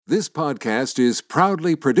This podcast is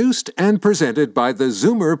proudly produced and presented by the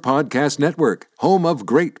Zoomer Podcast Network, home of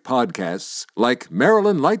great podcasts like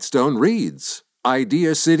Marilyn Lightstone Reads,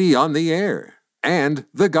 Idea City on the Air, and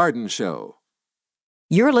The Garden Show.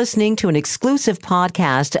 You're listening to an exclusive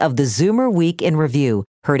podcast of the Zoomer Week in Review,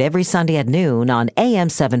 heard every Sunday at noon on AM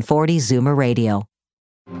 740 Zoomer Radio.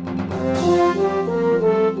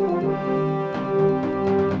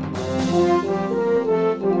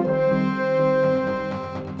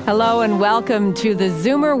 Hello and welcome to the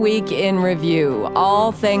Zoomer Week in Review,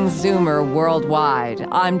 all things Zoomer worldwide.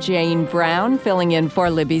 I'm Jane Brown, filling in for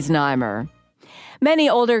Libby Znaimer. Many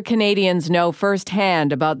older Canadians know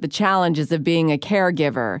firsthand about the challenges of being a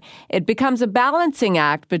caregiver. It becomes a balancing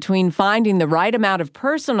act between finding the right amount of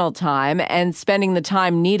personal time and spending the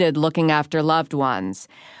time needed looking after loved ones.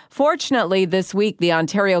 Fortunately, this week, the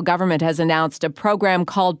Ontario government has announced a program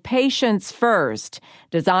called Patients First,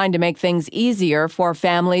 designed to make things easier for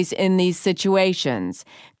families in these situations.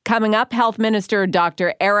 Coming up, Health Minister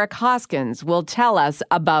Dr. Eric Hoskins will tell us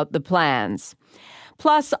about the plans.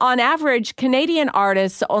 Plus, on average, Canadian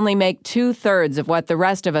artists only make 2/3 of what the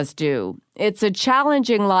rest of us do. It's a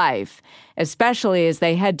challenging life, especially as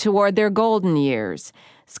they head toward their golden years.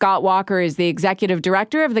 Scott Walker is the executive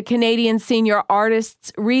director of the Canadian Senior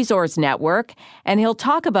Artists Resource Network, and he'll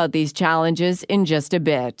talk about these challenges in just a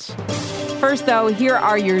bit. First, though, here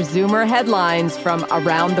are your Zoomer headlines from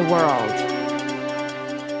around the world.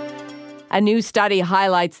 A new study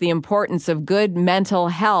highlights the importance of good mental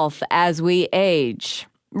health as we age.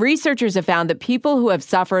 Researchers have found that people who have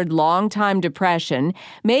suffered long-time depression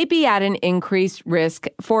may be at an increased risk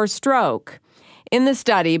for stroke. In the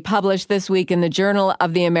study published this week in the Journal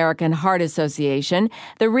of the American Heart Association,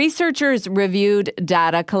 the researchers reviewed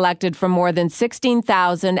data collected from more than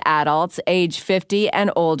 16,000 adults age 50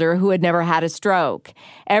 and older who had never had a stroke.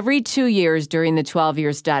 Every 2 years during the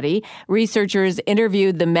 12-year study, researchers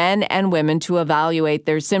interviewed the men and women to evaluate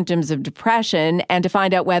their symptoms of depression and to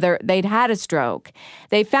find out whether they'd had a stroke.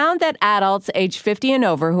 They found that adults age 50 and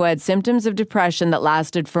over who had symptoms of depression that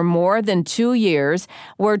lasted for more than 2 years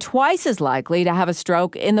were twice as likely to have a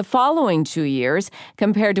stroke in the following 2 years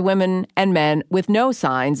compared to women and men with no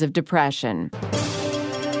signs of depression.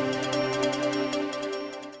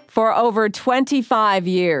 For over 25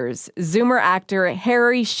 years, Zoomer actor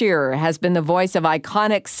Harry Shearer has been the voice of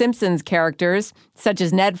iconic Simpsons characters such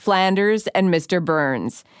as Ned Flanders and Mr.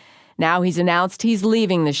 Burns. Now he's announced he's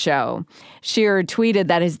leaving the show. Shearer tweeted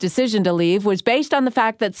that his decision to leave was based on the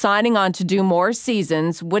fact that signing on to do more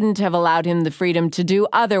seasons wouldn't have allowed him the freedom to do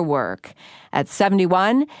other work. At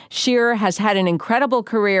 71, Shearer has had an incredible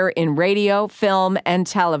career in radio, film, and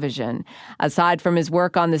television. Aside from his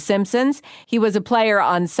work on The Simpsons, he was a player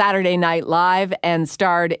on Saturday Night Live and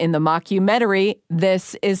starred in the mockumentary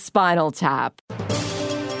This Is Spinal Tap.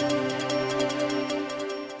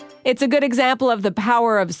 It's a good example of the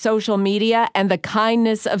power of social media and the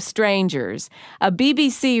kindness of strangers. A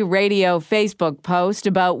BBC Radio Facebook post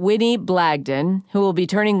about Winnie Blagden, who will be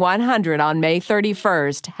turning 100 on May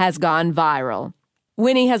 31st, has gone viral.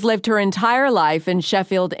 Winnie has lived her entire life in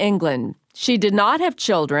Sheffield, England. She did not have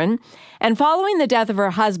children, and following the death of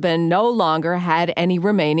her husband, no longer had any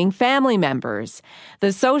remaining family members.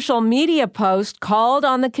 The social media post called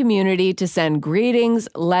on the community to send greetings,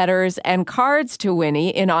 letters, and cards to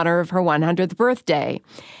Winnie in honor of her 100th birthday.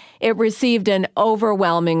 It received an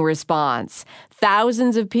overwhelming response.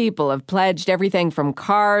 Thousands of people have pledged everything from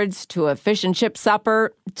cards to a fish and chip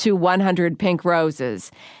supper to 100 pink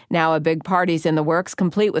roses. Now a big party's in the works,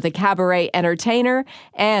 complete with a cabaret entertainer,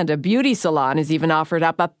 and a beauty salon has even offered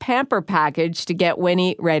up a pamper package to get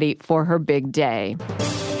Winnie ready for her big day.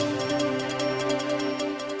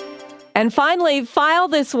 And finally, file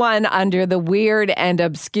this one under the weird and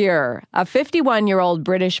obscure. A 51-year-old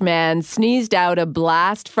British man sneezed out a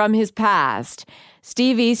blast from his past.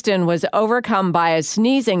 Steve Easton was overcome by a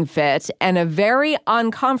sneezing fit and a very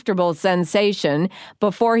uncomfortable sensation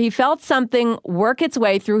before he felt something work its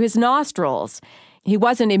way through his nostrils. He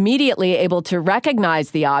wasn't immediately able to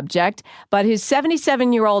recognize the object, but his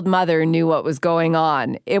 77-year-old mother knew what was going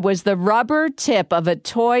on. It was the rubber tip of a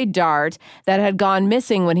toy dart that had gone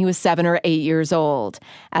missing when he was 7 or 8 years old.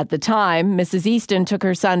 At the time, Mrs. Easton took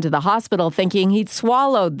her son to the hospital thinking he'd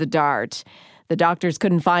swallowed the dart. The doctors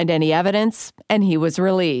couldn't find any evidence, and he was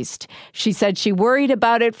released. She said she worried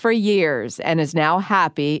about it for years and is now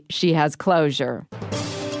happy she has closure.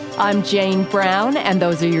 I'm Jane Brown, and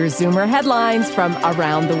those are your Zoomer headlines from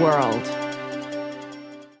around the world.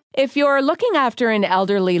 If you're looking after an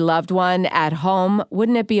elderly loved one at home,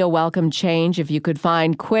 wouldn't it be a welcome change if you could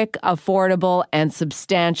find quick, affordable, and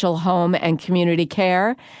substantial home and community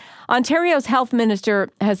care? Ontario's health minister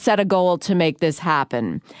has set a goal to make this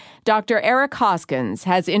happen. Dr. Eric Hoskins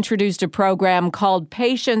has introduced a program called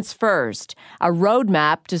Patients First, a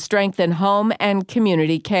roadmap to strengthen home and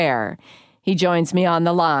community care. He joins me on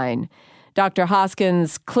the line. Dr.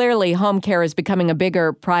 Hoskins, clearly home care is becoming a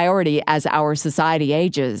bigger priority as our society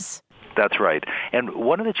ages. That's right. And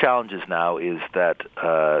one of the challenges now is that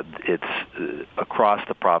it's across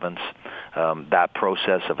the province, that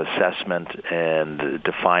process of assessment and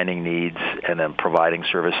defining needs and then providing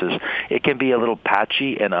services, it can be a little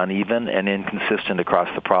patchy and uneven and inconsistent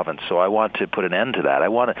across the province. So I want to put an end to that. I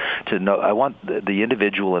want the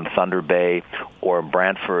individual in Thunder Bay or in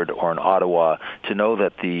Brantford or in Ottawa to know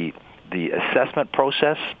that the assessment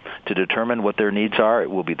process to determine what their needs are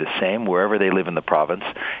will be the same wherever they live in the province,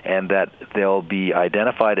 and that they'll be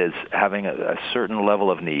identified as having a certain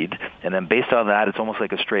level of need, and then based on that, it's almost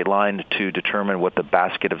like a straight line to determine what the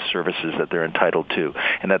basket of services that they're entitled to,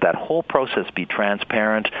 and that whole process be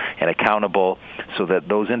transparent and accountable so that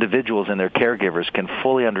those individuals and their caregivers can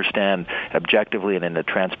fully understand objectively and in a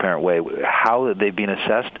transparent way how they've been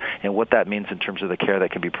assessed and what that means in terms of the care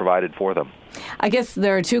that can be provided for them. I guess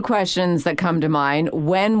there are two questions that come to mind.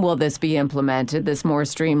 When will this be implemented, this more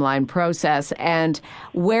streamlined process? And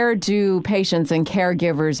where do patients and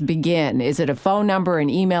caregivers begin? Is it a phone number, an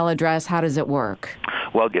email address? How does it work?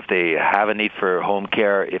 Well, if they have a need for home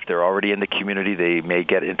care, if they're already in the community, they may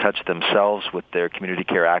get in touch themselves with their community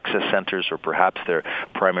care access centers, or perhaps their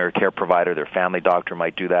primary care provider, their family doctor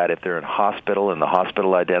might do that. If they're in hospital and the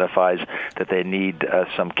hospital identifies that they need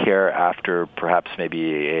some care after perhaps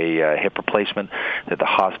maybe a hip replacement, that the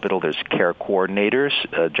hospital, there's care coordinators,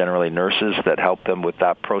 generally nurses, that help them with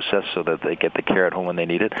that process so that they get the care at home when they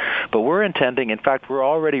need it. But we're intending, in fact, we're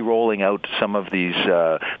already rolling out some of these,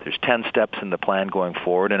 there's 10 steps in the plan going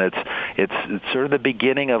forward, and it's sort of the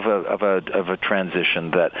beginning of a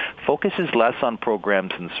transition that focuses less on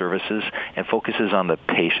programs and services and focuses on the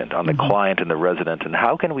patient, on the client and the resident, and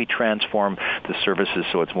how can we transform the services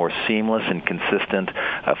so it's more seamless and consistent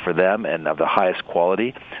for them and of the highest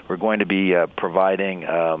quality. We're going to be providing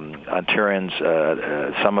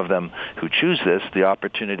Ontarians, some of them who choose this, the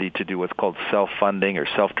opportunity to do what's called self-funding or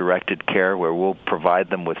self-directed care, where we'll provide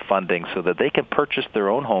them with funding so that they can purchase their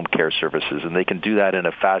own home care services, and they can do that in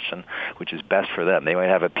a fashion which is best for them. They might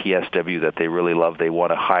have a PSW that they really love. They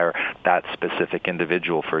want to hire that specific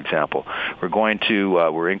individual, for example.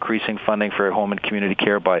 We're increasing funding for home and community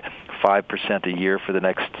care by 5% a year for the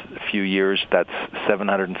next few years. That's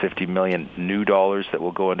 $750 million new dollars that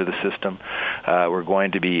will go into the system. We're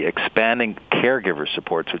going to be expanding caregiver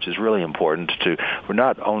supports, which is really important. We're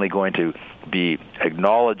not only going to be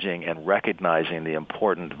acknowledging and recognizing the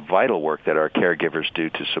important, vital work that our caregivers do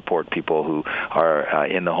to support people who are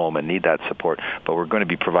in the home and need that support, but we're going to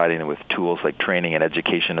be providing them with tools like training and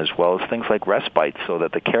education, as well as things like respite, so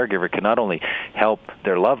that the caregiver can not only help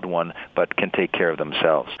their loved one, but can take care of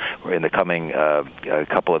themselves. In the coming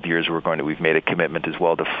couple of years, we've made a commitment as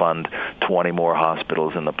well to fund 20 more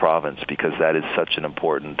hospitals in the province, because that is such an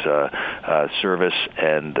important service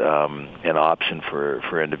and an option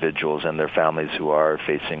for individuals and their families who are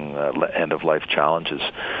facing end-of-life challenges.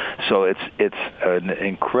 So it's an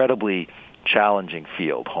incredibly challenging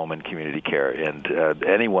field, home and community care, and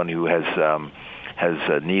anyone who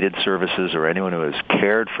has needed services, or anyone who has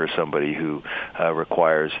cared for somebody who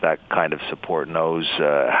requires that kind of support, knows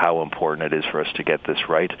how important it is for us to get this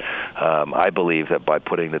right. I believe that by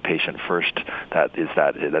putting the patient first, that's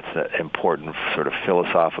an important sort of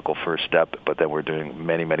philosophical first step, but then we're doing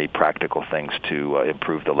many, many practical things to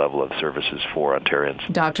improve the level of services for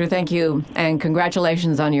Ontarians. Doctor, thank you, and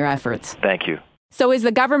congratulations on your efforts. Thank you. So is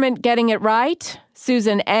the government getting it right?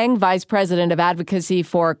 Susan Eng, Vice President of Advocacy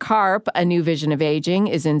for CARP, A New Vision of Aging,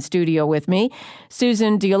 is in studio with me.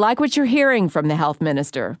 Susan, do you like what you're hearing from the health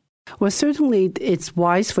minister? Well, certainly it's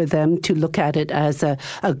wise for them to look at it as a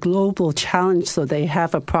global challenge so they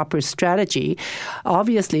have a proper strategy.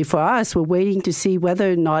 Obviously, for us, we're waiting to see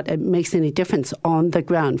whether or not it makes any difference on the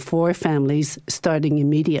ground for families starting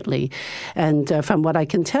immediately. And from what I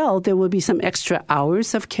can tell, there will be some extra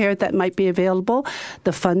hours of care that might be available.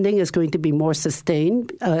 The funding is going to be more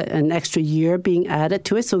sustained, an extra year being added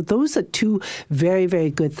to it. So those are two very,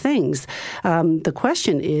 very good things. The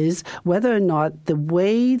question is whether or not the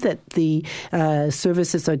way that the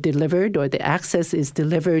services are delivered or the access is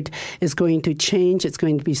delivered is going to change. It's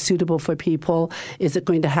going to be suitable for people. Is it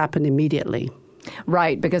going to happen immediately?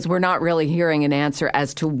 Right, because we're not really hearing an answer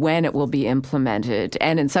as to when it will be implemented.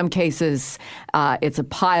 And in some cases, it's a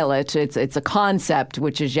pilot, it's a concept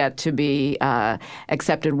which is yet to be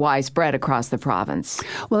accepted widespread across the province.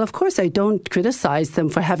 Well, of course, I don't criticize them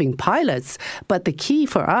for having pilots, but the key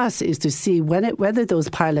for us is to see whether those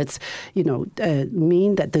pilots,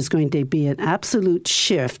 mean that there's going to be an absolute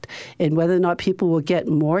shift in whether or not people will get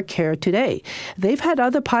more care today. They've had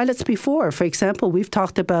other pilots before. For example, we've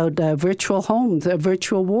talked about virtual homes,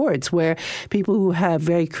 virtual wards, where people who have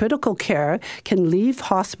very critical care can leave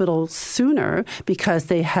hospital sooner because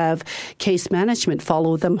they have case management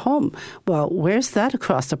follow them home. Well, where's that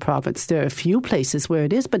across the province? There are a few places where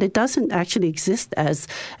it is, but it doesn't actually exist as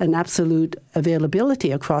an absolute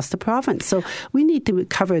availability across the province. So we need to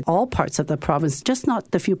cover all parts of the province, just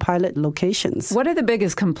not the few pilot locations. What are the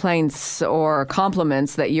biggest complaints or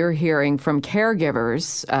compliments that you're hearing from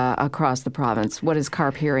caregivers across the province? What is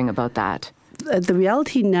CARP hearing about that? The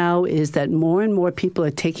reality now is that more and more people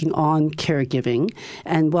are taking on caregiving.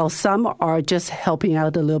 And while some are just helping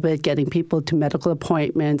out a little bit, getting people to medical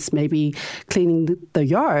appointments, maybe cleaning the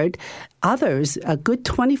yard, others, a good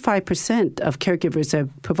 25% of caregivers are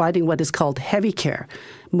providing what is called heavy care,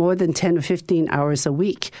 more than 10 or 15 hours a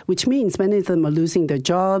week, which means many of them are losing their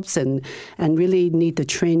jobs and really need the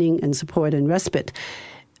training and support and respite.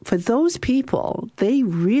 For those people, they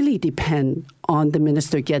really depend on the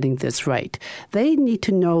minister getting this right. They need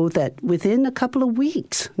to know that within a couple of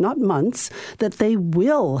weeks, not months, that they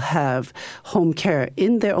will have home care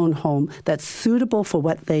in their own home that's suitable for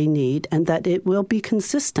what they need and that it will be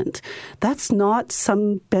consistent. That's not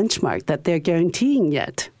some benchmark that they're guaranteeing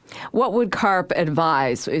yet. What would CARP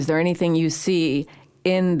advise? Is there anything you see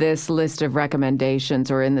in this list of recommendations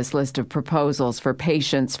or in this list of proposals for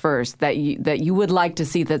patients first that you would like to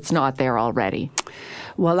see that's not there already?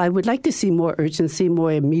 Well, I would like to see more urgency,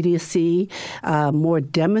 more immediacy, more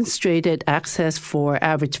demonstrated access for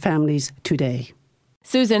average families today.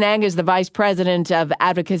 Susan Eng is the Vice President of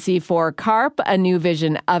Advocacy for CARP, A New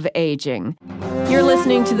Vision of Aging. You're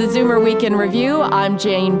listening to the Zoomer Week in Review. I'm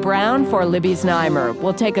Jane Brown for Libby Znaimer.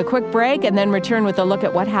 We'll take a quick break and then return with a look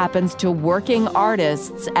at what happens to working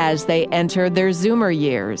artists as they enter their Zoomer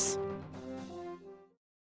years.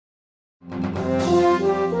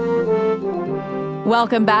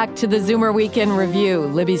 Welcome back to the Zoomer Week in Review.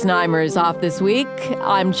 Libby Znaimer is off this week.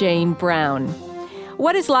 I'm Jane Brown.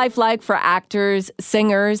 What is life like for actors,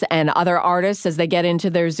 singers, and other artists as they get into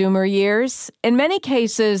their Zoomer years? In many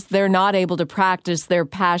cases, they're not able to practice their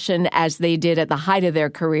passion as they did at the height of their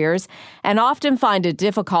careers and often find it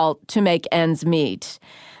difficult to make ends meet.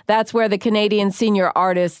 That's where the Canadian Senior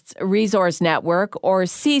Artists Resource Network, or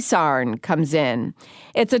CSARN, comes in.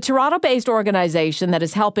 It's a Toronto-based organization that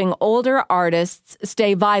is helping older artists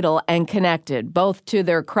stay vital and connected, both to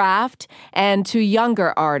their craft and to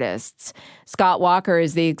younger artists. Scott Walker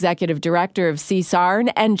is the executive director of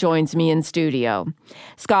CSARN and joins me in studio.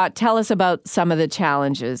 Scott, tell us about some of the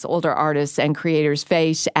challenges older artists and creators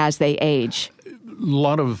face as they age. A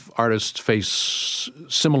lot of artists face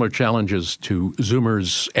similar challenges to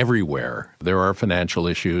Zoomers everywhere. There are financial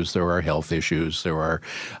issues, there are health issues, there are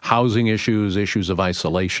housing issues, issues of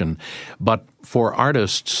isolation. But for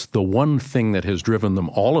artists, the one thing that has driven them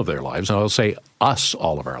all of their lives, and I'll say us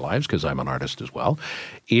all of our lives, because I'm an artist as well,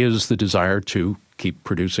 is the desire to keep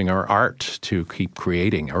producing our art, to keep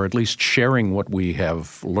creating, or at least sharing what we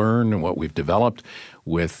have learned and what we've developed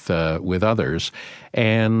with others.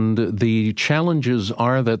 And the challenges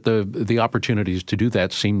are that the opportunities to do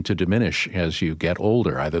that seem to diminish as you get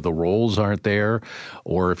older. Either the roles aren't there,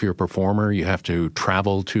 or if you're a performer, you have to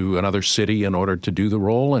travel to another city in order to do the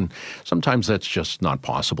role. And sometimes that's just not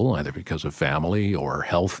possible, either because of family or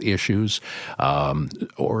health issues,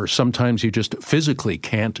 or sometimes you just physically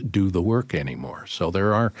can't do the work anymore. So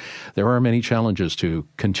there are many challenges to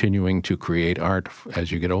continuing to create art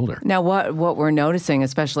as you get older. Now, what we're noticing,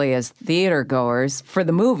 especially as theater goers for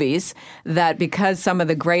the movies, that because some of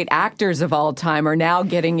the great actors of all time are now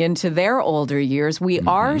getting into their older years, we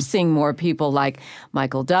are seeing more people like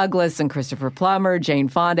Michael Douglas and Christopher Plummer, Jane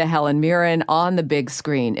Fonda, Helen Mirren on the big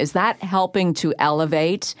screen. Is that helping to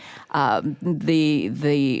elevate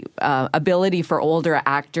the ability for older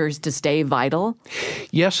actors to stay vital?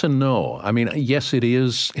 Yes and no. I mean, yes, it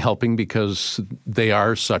is helping because they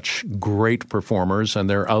are such great performers and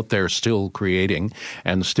they're out there still creating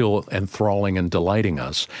and still enthralling and delighting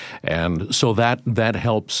us. And so that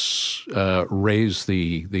helps raise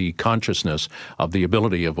the consciousness of the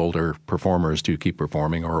ability of older performers to keep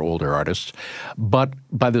performing, or older artists. But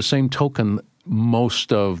by the same token,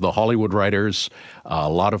 most of the Hollywood writers, a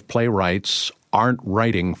lot of playwrights aren't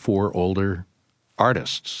writing for older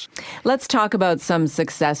artists. Let's talk about some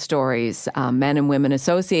success stories, men and women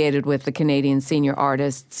associated with the Canadian Senior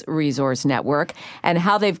Artists Resource Network, and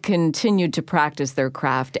how they've continued to practice their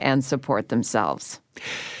craft and support themselves.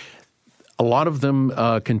 A lot of them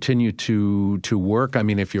continue to work. I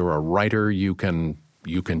mean, if you're a writer, you can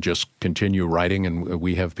just continue writing, and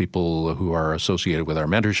we have people who are associated with our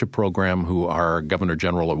mentorship program who are Governor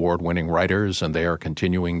General Award-winning writers, and they are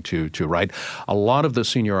continuing to write. A lot of the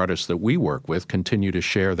senior artists that we work with continue to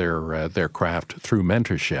share their craft through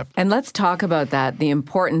mentorship. And let's talk about that, the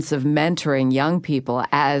importance of mentoring young people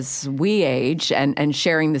as we age and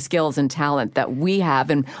sharing the skills and talent that we have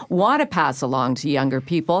and want to pass along to younger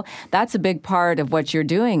people. That's a big part of what you're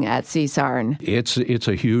doing at CSARN. It's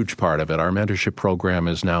a huge part of it. Our mentorship program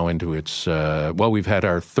is now into its, we've had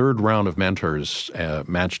our third round of mentors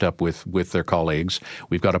matched up with their colleagues.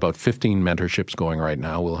 We've got about 15 mentorships going right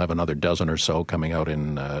now. We'll have another dozen or so coming out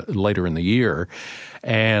in later in the year.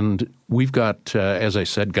 And we've got, as I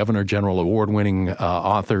said, Governor General Award-winning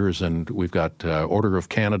authors, and we've got Order of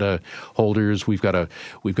Canada holders. We've got a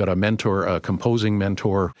mentor, a composing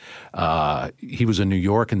mentor. He was in New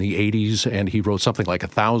York in the 80s, and he wrote something like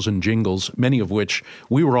 1,000 jingles, many of which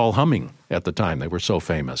we were all humming at the time. They were so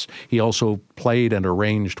famous. He also played and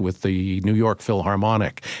arranged with the New York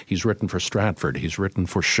Philharmonic. He's written for Stratford. He's written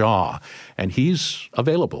for Shaw, and he's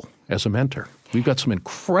available as a mentor. We've got some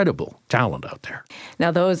incredible talent out there. Now,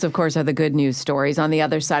 those, of course, are the good news stories. On the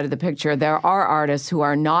other side of the picture, there are artists who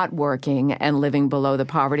are not working and living below the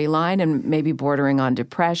poverty line and maybe bordering on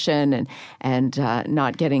depression and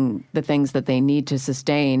not getting the things that they need to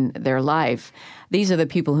sustain their life. These are the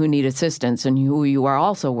people who need assistance and who you are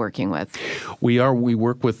also working with. We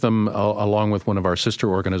work with them along with one of our sister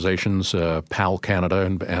organizations, PAL Canada,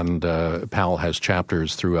 and PAL has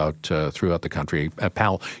chapters throughout the country.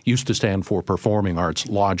 PAL used to stand for Performing Arts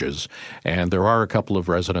Lodges, and there are a couple of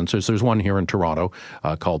residences. There's one here in Toronto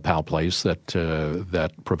called PAL Place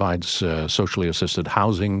that provides socially assisted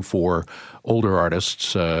housing for older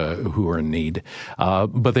artists who are in need,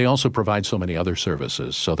 but they also provide so many other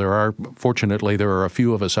services. So fortunately, there are a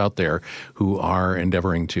few of us out there who are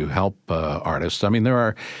endeavoring to help artists. I mean,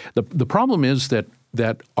 the problem is that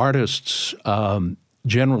artists,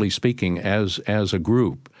 generally speaking, as a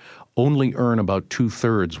group, only earn about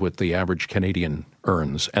 2/3 what the average Canadian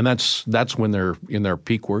earns, and that's when they're in their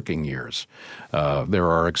peak working years. There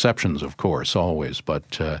are exceptions, of course, always,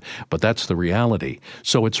 but that's the reality.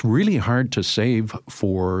 So it's really hard to save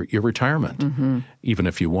for your retirement, even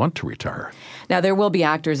if you want to retire. Now, there will be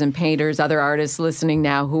actors and painters, other artists listening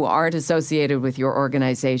now who aren't associated with your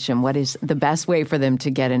organization. What is the best way for them to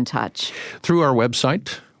get in touch? Through our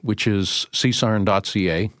website, which is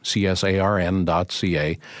csarn.ca,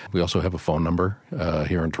 CSARN.ca. We also have a phone number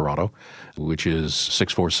here in Toronto, which is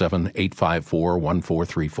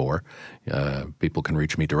 647-854-1434. People can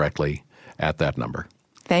reach me directly at that number.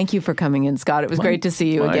 Thank you for coming in, Scott. It was great to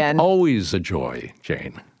see you again. Always a joy,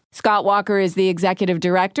 Jane. Scott Walker is the Executive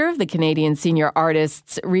Director of the Canadian Senior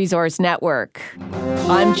Artists Resource Network.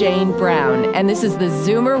 I'm Jane Brown, and this is the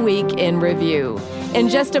Zoomer Week in Review. In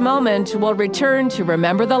just a moment, we'll return to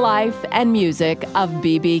remember the life and music of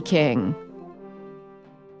B.B. King.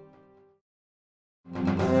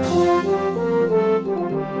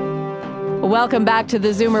 Welcome back to the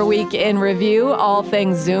Zoomer Week in Review, all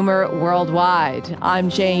things Zoomer worldwide. I'm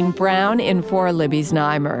Jane Brown in for Libby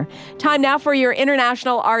Znaimer. Time now for your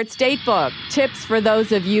International Arts Datebook. Tips for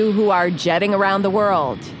those of you who are jetting around the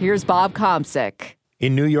world. Here's Bob Komsic.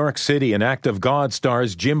 In New York City, An Act of God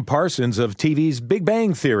stars Jim Parsons of TV's Big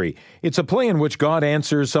Bang Theory. It's a play in which God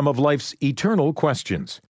answers some of life's eternal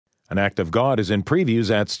questions. An Act of God is in previews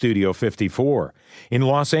at Studio 54. In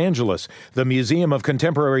Los Angeles, the Museum of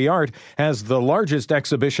Contemporary Art has the largest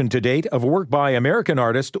exhibition to date of work by American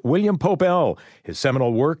artist William Popel. His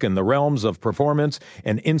seminal work in the realms of performance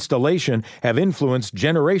and installation have influenced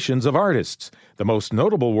generations of artists. The most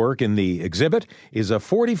notable work in the exhibit is a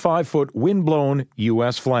 45-foot windblown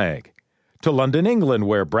U.S. flag. To London, England,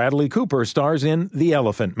 where Bradley Cooper stars in The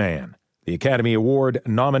Elephant Man. The Academy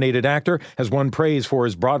Award-nominated actor has won praise for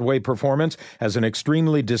his Broadway performance as an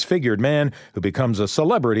extremely disfigured man who becomes a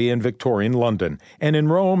celebrity in Victorian London. And in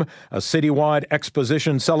Rome, a citywide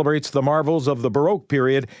exposition celebrates the marvels of the Baroque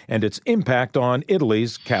period and its impact on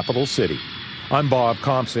Italy's capital city. I'm Bob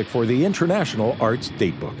Komsic for the International Arts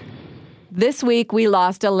Datebook. This week, we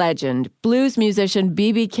lost a legend. Blues musician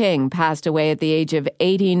B.B. King passed away at the age of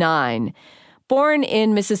 89. Born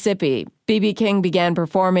in Mississippi, B.B. King began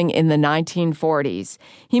performing in the 1940s.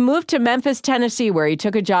 He moved to Memphis, Tennessee, where he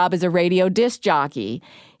took a job as a radio disc jockey.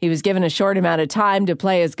 He was given a short amount of time to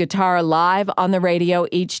play his guitar live on the radio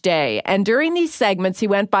each day. And during these segments, he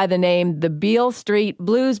went by the name the Beale Street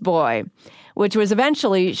Blues Boy, which was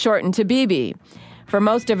eventually shortened to BB. For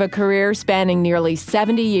most of a career spanning nearly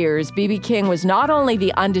 70 years, B.B. King was not only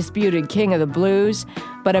the undisputed king of the blues,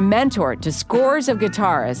 but a mentor to scores of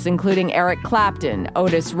guitarists, including Eric Clapton,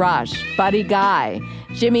 Otis Rush, Buddy Guy,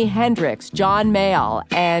 Jimi Hendrix, John Mayall,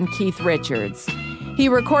 and Keith Richards. He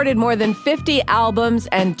recorded more than 50 albums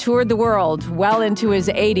and toured the world well into his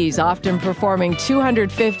 80s, often performing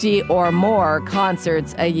 250 or more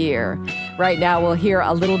concerts a year. Right now, we'll hear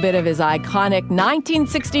a little bit of his iconic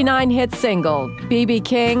 1969 hit single, B.B.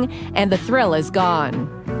 King and the Thrill Is Gone.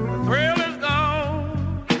 The thrill is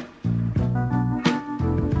gone.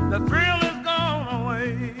 The thrill is gone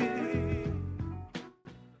away.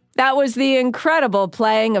 That was the incredible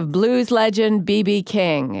playing of blues legend B.B.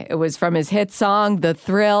 King. It was from his hit song, The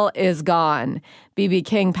Thrill Is Gone. B.B.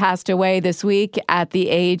 King passed away this week at the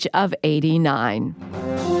age of 89.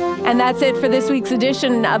 And that's it for this week's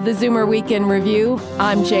edition of the Zoomer Week in Review.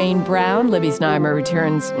 I'm Jane Brown. Libby Znaimer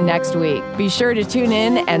returns next week. Be sure to tune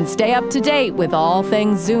in and stay up to date with all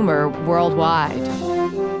things Zoomer worldwide.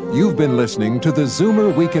 You've been listening to the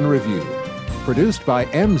Zoomer Week in Review, produced by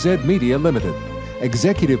MZ Media Limited.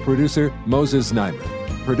 Executive producer Moses Znaimer.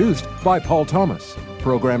 Produced by Paul Thomas.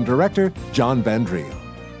 Program director John Van Driel.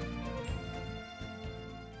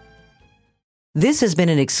 This has been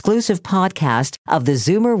an exclusive podcast of the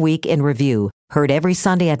Zoomer Week in Review, heard every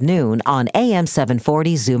Sunday at noon on AM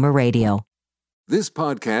 740 Zoomer Radio. This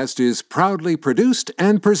podcast is proudly produced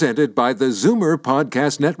and presented by the Zoomer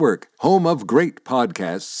Podcast Network, home of great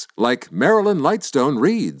podcasts like Marilyn Lightstone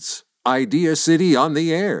Reads, Idea City on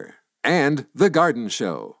the Air, and The Garden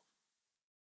Show.